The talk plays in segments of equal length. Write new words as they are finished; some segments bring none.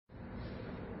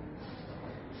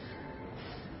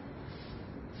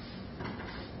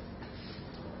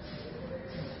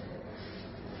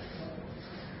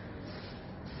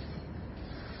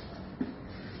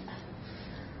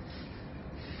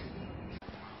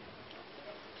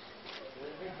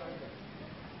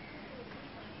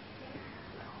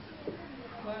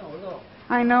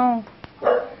I know.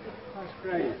 That's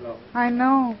great, look. I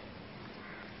know.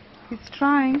 He's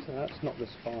trying. So that's not the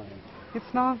spine.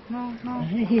 It's not. No, no.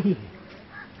 Hey,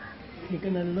 you're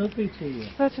gonna love it here.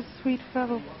 Such a sweet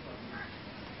fellow.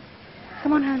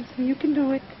 Come on, Hanson. You can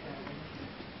do it.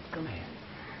 Come here.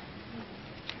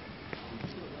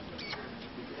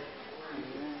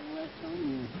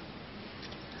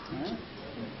 Huh?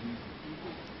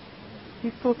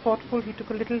 He's so thoughtful. He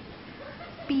took a little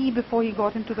pee before he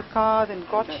got into the car, then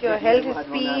got here, held his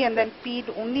pee, and then peed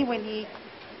only when he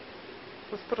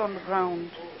was put on the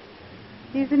ground.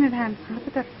 Isn't it handsome? Look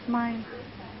at that smile.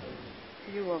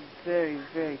 You are very,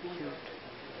 very cute.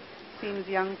 Seems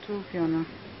young too, Fiona.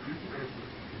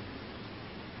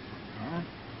 Huh?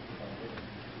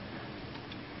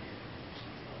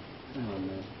 Oh,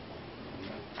 no.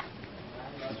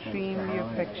 Extremely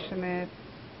affectionate.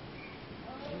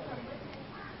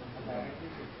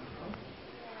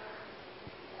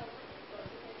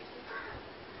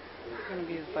 It's going to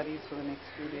be his buddies for the next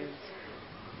few days.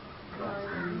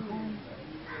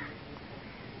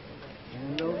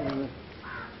 Hello.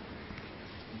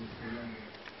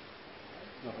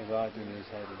 Not as I do in his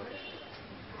head a little.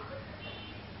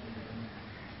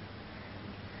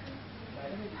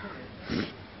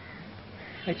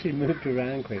 Actually moved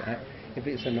around quick. If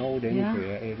it's an old injury,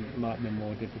 it might be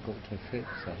more difficult to fix.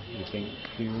 You think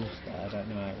fuse that? I don't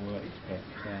know how it works, but